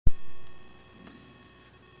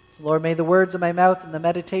Lord, may the words of my mouth and the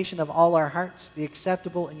meditation of all our hearts be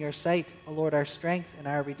acceptable in your sight, O Lord, our strength and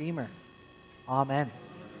our Redeemer. Amen.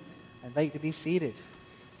 I invite you to be seated.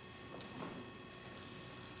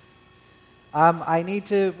 I need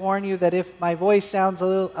to warn you that if my voice sounds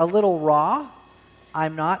a little raw,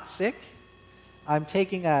 I'm not sick. I'm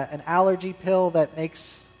taking an allergy pill that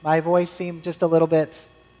makes my voice seem just a little bit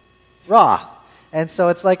raw. And so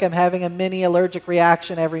it's like I'm having a mini allergic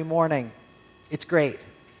reaction every morning. It's great.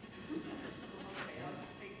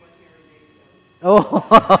 Oh,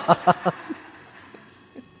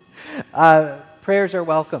 prayers are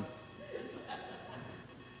welcome.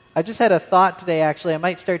 I just had a thought today, actually. I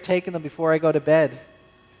might start taking them before I go to bed.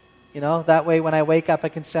 You know, that way when I wake up, I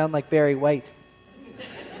can sound like Barry White.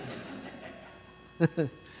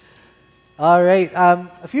 All right.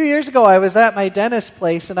 A few years ago, I was at my dentist's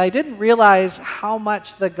place, and I didn't realize how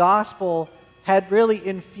much the gospel had really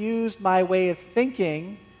infused my way of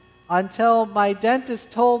thinking until my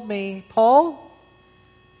dentist told me, Paul,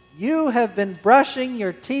 you have been brushing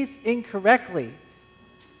your teeth incorrectly,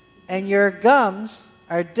 and your gums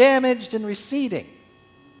are damaged and receding.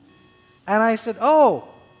 And I said, oh,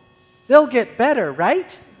 they'll get better,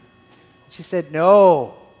 right? She said,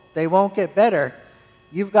 no, they won't get better.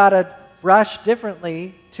 You've got to brush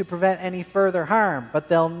differently to prevent any further harm, but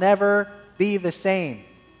they'll never be the same.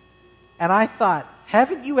 And I thought,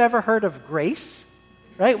 haven't you ever heard of grace?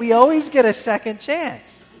 Right? We always get a second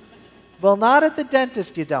chance. Well, not at the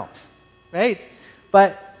dentist you don't, right?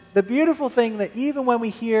 But the beautiful thing that even when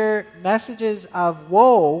we hear messages of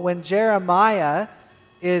woe, when Jeremiah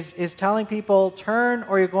is telling people, turn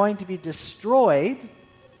or you're going to be destroyed,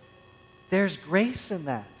 there's grace in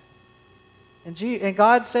that. And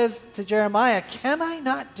God says to Jeremiah, can I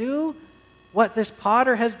not do what this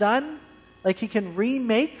potter has done? Like he can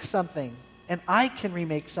remake something, and I can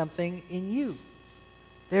remake something in you.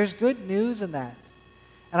 There's good news in that.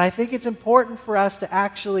 And I think it's important for us to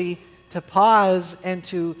actually to pause and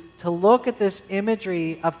to look at this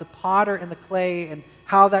imagery of the potter and the clay and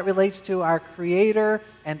how that relates to our Creator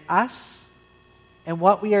and us and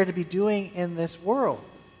what we are to be doing in this world.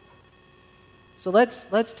 So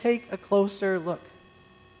let's take a closer look.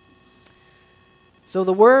 So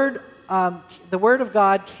the word of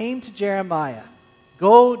God came to Jeremiah.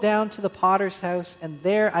 Go down to the potter's house, and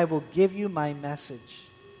there I will give you my message.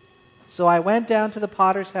 So I went down to the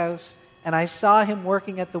potter's house, and I saw him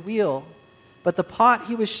working at the wheel. But the pot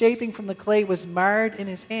he was shaping from the clay was marred in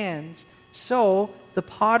his hands. So the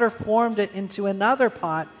potter formed it into another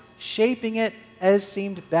pot, shaping it as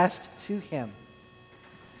seemed best to him.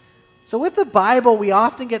 So with the Bible, we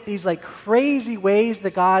often get these like crazy ways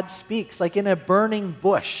that God speaks, like in a burning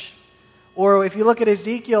bush. Or if you look at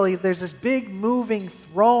Ezekiel, there's this big moving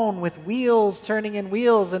throne with wheels turning in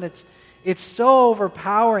wheels, and it's so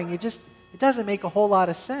overpowering. It doesn't make a whole lot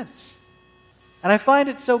of sense. And I find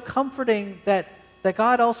it so comforting that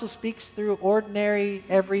God also speaks through ordinary,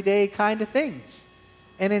 everyday kind of things.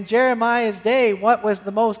 And in Jeremiah's day, what was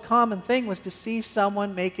the most common thing was to see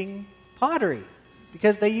someone making pottery,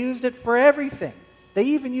 because they used it for everything. They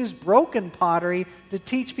even used broken pottery to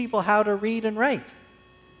teach people how to read and write.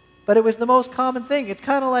 But it was the most common thing. It's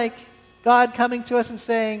kind of like God coming to us and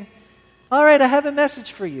saying, all right, I have a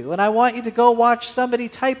message for you, and I want you to go watch somebody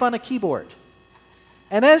type on a keyboard.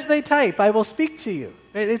 And as they type, I will speak to you.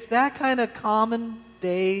 It's that kind of common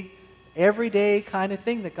day, everyday kind of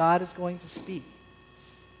thing that God is going to speak.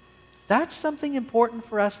 That's something important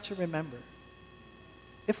for us to remember.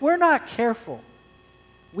 If we're not careful,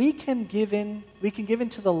 we can give in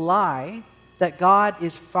to the lie that God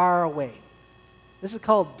is far away. This is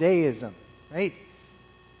called deism, right?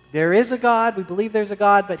 There is a God, we believe there's a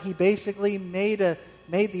God, but he basically made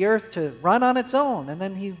the earth to run on its own, and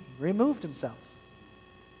then he removed himself.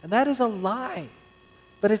 And that is a lie.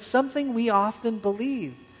 But it's something we often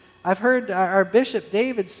believe. I've heard our Bishop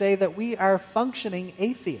David say that we are functioning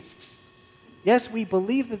atheists. Yes, we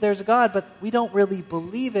believe that there's a God, but we don't really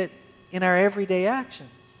believe it in our everyday actions.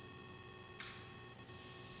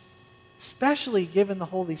 Especially given the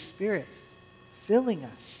Holy Spirit filling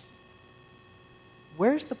us.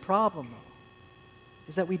 Where's the problem, though?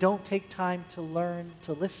 Is that we don't take time to learn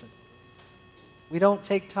to listen. We don't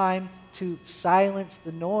take time to silence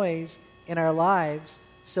the noise in our lives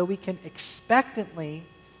so we can expectantly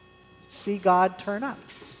see God turn up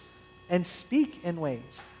and speak in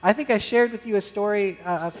ways. I think I shared with you a story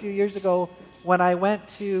a few years ago when I went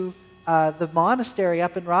to the monastery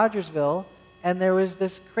up in Rogersville, and there was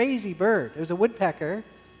this crazy bird. It was a woodpecker,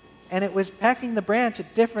 and it was pecking the branch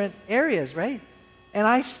at different areas, right? And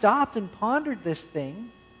I stopped and pondered this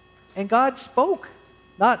thing, and God spoke.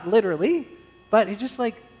 Not literally, but he just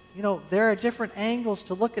like there are different angles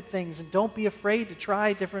to look at things, and don't be afraid to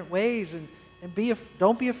try different ways, and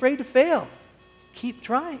don't be afraid to fail. Keep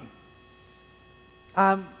trying.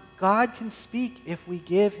 God can speak if we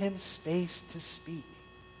give him space to speak.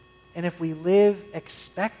 And if we live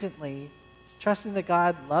expectantly, trusting that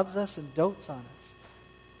God loves us and dotes on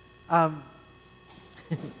us.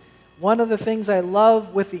 One of the things I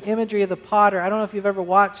love with the imagery of the potter, I don't know if you've ever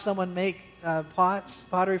watched someone make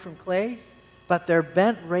pottery from clay, but they're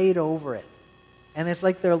bent right over it. And it's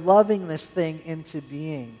like they're loving this thing into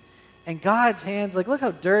being. And God's hands, look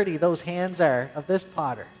how dirty those hands are of this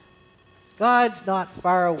potter. God's not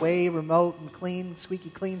far away, remote and clean, squeaky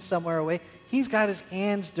clean somewhere away. He's got his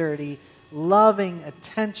hands dirty, loving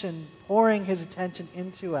attention, pouring his attention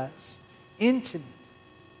into us. Intimate.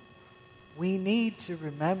 We need to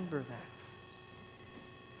remember that.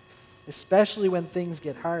 Especially when things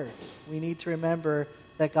get hard. We need to remember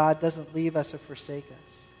that God doesn't leave us or forsake us.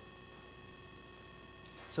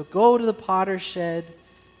 So go to the potter's shed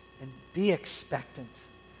and be expectant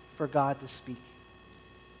for God to speak.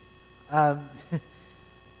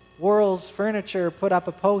 World's Furniture put up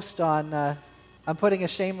a post on, I'm putting a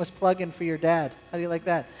shameless plug in for your dad. How do you like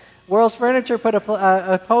that? World's Furniture put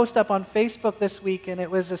a post up on Facebook this week, and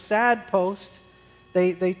it was a sad post.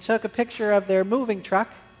 They took a picture of their moving truck,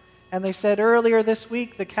 and they said earlier this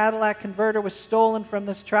week the Cadillac converter was stolen from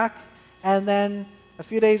this truck, and then a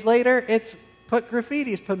few days later it's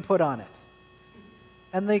graffiti's been put on it.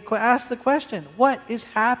 And they asked the question, what is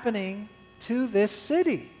happening to this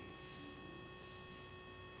city?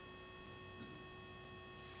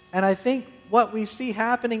 And I think what we see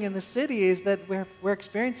happening in the city is that we're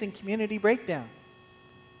experiencing community breakdown.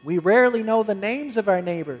 We rarely know the names of our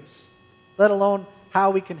neighbors, let alone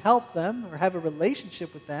how we can help them or have a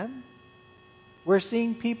relationship with them. We're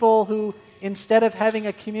seeing people who, instead of having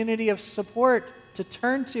a community of support to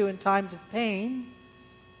turn to in times of pain,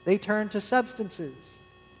 they turn to substances.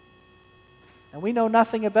 And we know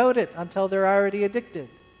nothing about it until they're already addicted,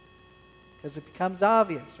 because it becomes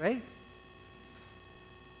obvious, right?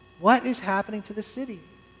 What is happening to the city?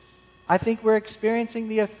 I think we're experiencing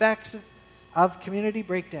the effects of community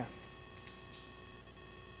breakdown.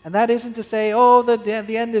 And that isn't to say,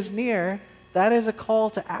 the end is near. That is a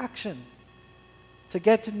call to action, to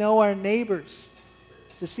get to know our neighbors,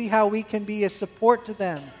 to see how we can be a support to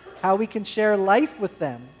them, how we can share life with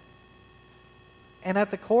them. And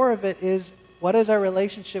at the core of it is, what is our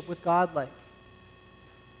relationship with God like?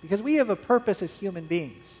 Because we have a purpose as human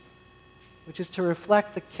beings, which is to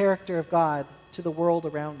reflect the character of God to the world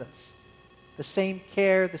around us. The same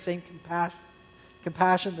care, the same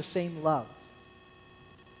compassion, the same love.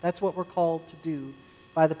 That's what we're called to do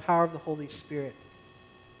by the power of the Holy Spirit.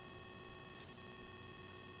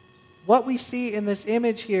 What we see in this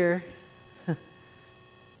image here,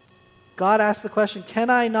 God asks the question, can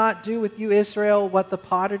I not do with you, Israel, what the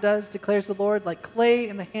potter does, declares the Lord? Like clay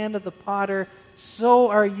in the hand of the potter, so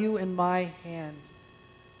are you in my hand.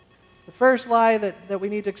 The first lie that we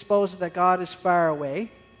need to expose is that God is far away.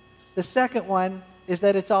 The second one is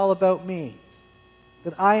that it's all about me.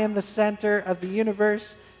 That I am the center of the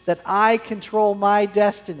universe, that I control my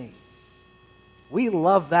destiny. We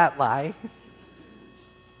love that lie.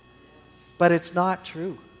 But it's not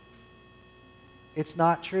true. It's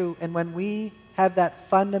not true. And when we have that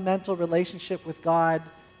fundamental relationship with God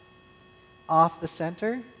off the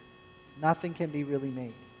center, nothing can be really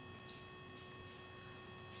made.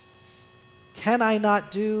 Can I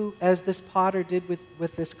not do as this potter did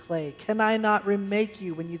with this clay? Can I not remake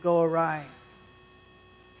you when you go awry?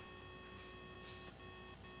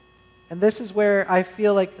 And this is where I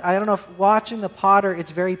feel like, I don't know if watching the potter,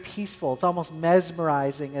 it's very peaceful. It's almost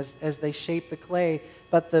mesmerizing as they shape the clay.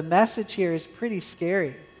 But the message here is pretty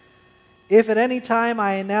scary. If at any time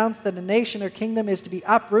I announce that a nation or kingdom is to be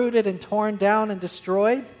uprooted and torn down and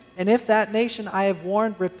destroyed, and if that nation I have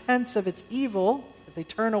warned repents of its evil, if they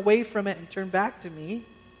turn away from it and turn back to me,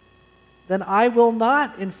 then I will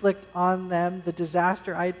not inflict on them the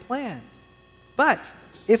disaster I had planned. But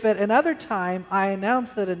if at another time I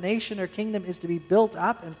announce that a nation or kingdom is to be built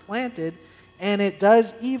up and planted, and it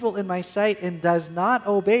does evil in my sight and does not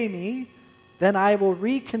obey me, then I will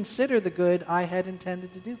reconsider the good I had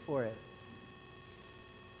intended to do for it.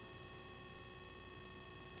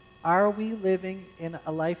 Are we living in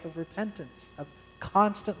a life of repentance, of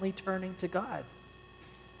constantly turning to God?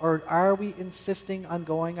 Or are we insisting on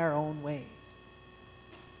going our own way?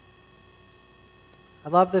 I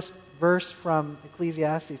love this verse from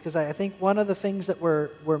Ecclesiastes, because I think one of the things that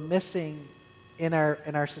we're missing in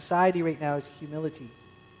our society right now is humility.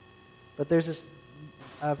 But there's this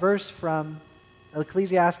verse from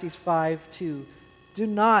Ecclesiastes 5:2. Do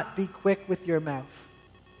not be quick with your mouth.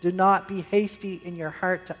 Do not be hasty in your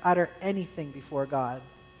heart to utter anything before God.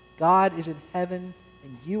 God is in heaven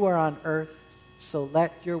and you are on earth, so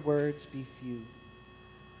let your words be few.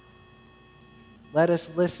 Let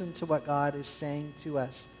us listen to what God is saying to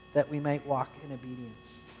us that we might walk in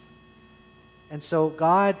obedience. And so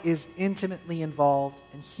God is intimately involved,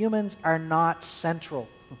 and humans are not central,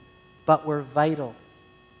 but we're vital.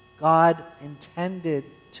 God intended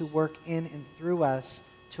to work in and through us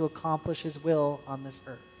to accomplish his will on this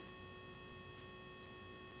earth.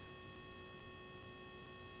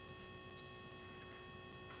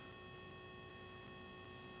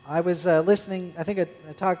 I was listening, I think I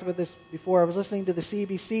talked about this before, I was listening to the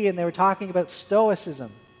CBC and they were talking about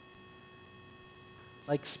Stoicism.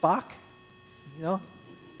 Like Spock, you know?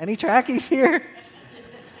 Any trackies here?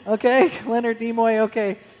 Okay, Leonard Nimoy,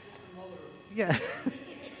 okay. Yeah.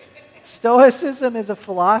 Stoicism is a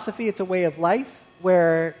philosophy, it's a way of life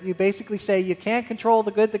where you basically say you can't control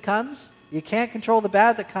the good that comes, you can't control the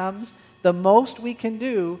bad that comes. The most we can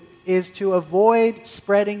do is to avoid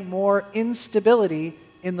spreading more instability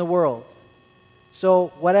in the world. So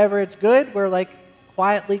whatever it's good, we're like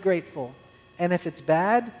quietly grateful. And if it's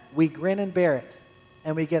bad, we grin and bear it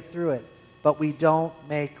and we get through it. But we don't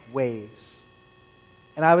make waves.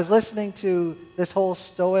 And I was listening to this whole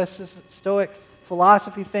Stoic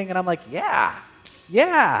philosophy thing and I'm like, yeah.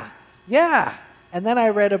 And then I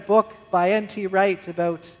read a book by N.T. Wright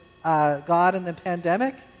about God and the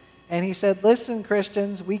pandemic. And he said, listen,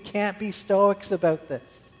 Christians, we can't be Stoics about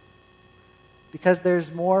this. Because there's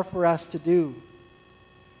more for us to do.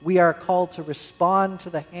 We are called to respond to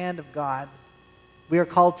the hand of God. We are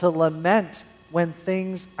called to lament when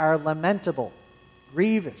things are lamentable,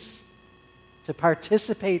 grievous. To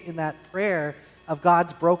participate in that prayer of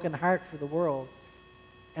God's broken heart for the world.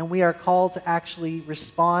 And we are called to actually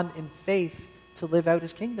respond in faith to live out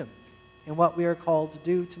his kingdom. And what we are called to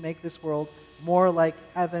do to make this world more like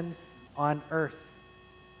heaven on earth.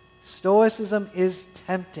 Stoicism is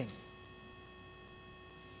tempting.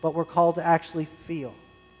 But we're called to actually feel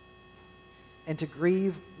and to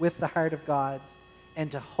grieve with the heart of God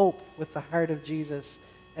and to hope with the heart of Jesus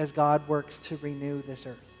as God works to renew this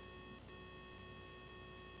earth.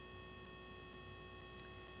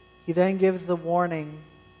 He then gives the warning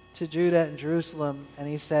to Judah and Jerusalem and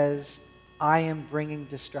he says, I am bringing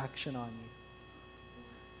destruction on you.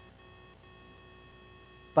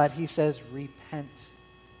 But he says, repent,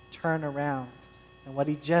 turn around. And what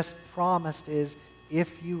he just promised is,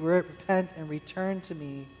 if you repent and return to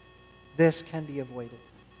me, this can be avoided.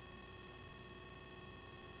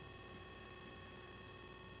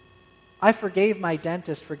 I forgave my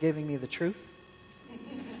dentist for giving me the truth.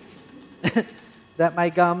 That my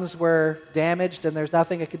gums were damaged and there's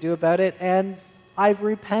nothing I could do about it. And I've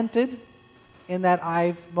repented in that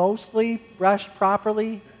I've mostly brushed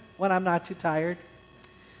properly when I'm not too tired.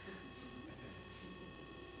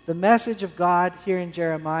 The message of God here in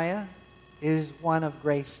Jeremiah is one of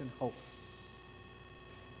grace and hope.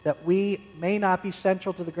 That we may not be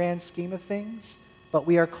central to the grand scheme of things, but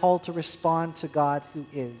we are called to respond to God who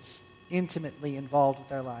is intimately involved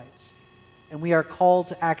with our lives. And we are called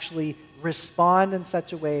to actually respond in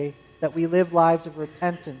such a way that we live lives of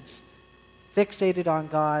repentance, fixated on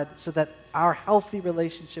God, so that our healthy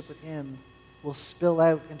relationship with him will spill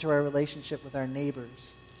out into our relationship with our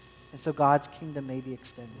neighbors. And so God's kingdom may be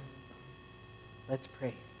extended. Let's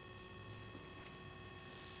pray.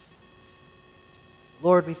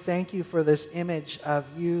 Lord, we thank you for this image of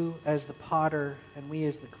you as the potter and we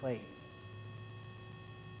as the clay.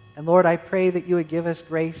 And Lord, I pray that you would give us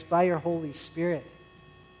grace by your Holy Spirit,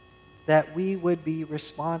 that we would be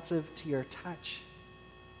responsive to your touch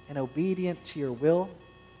and obedient to your will,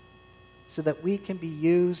 so that we can be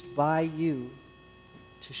used by you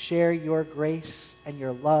to share your grace and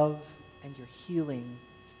your love and your healing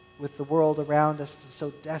with the world around us that so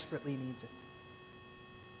desperately needs it.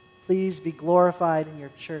 Please be glorified in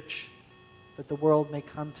your church, that the world may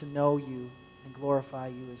come to know you and glorify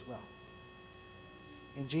you as well.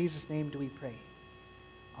 In Jesus' name do we pray.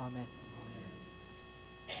 Amen.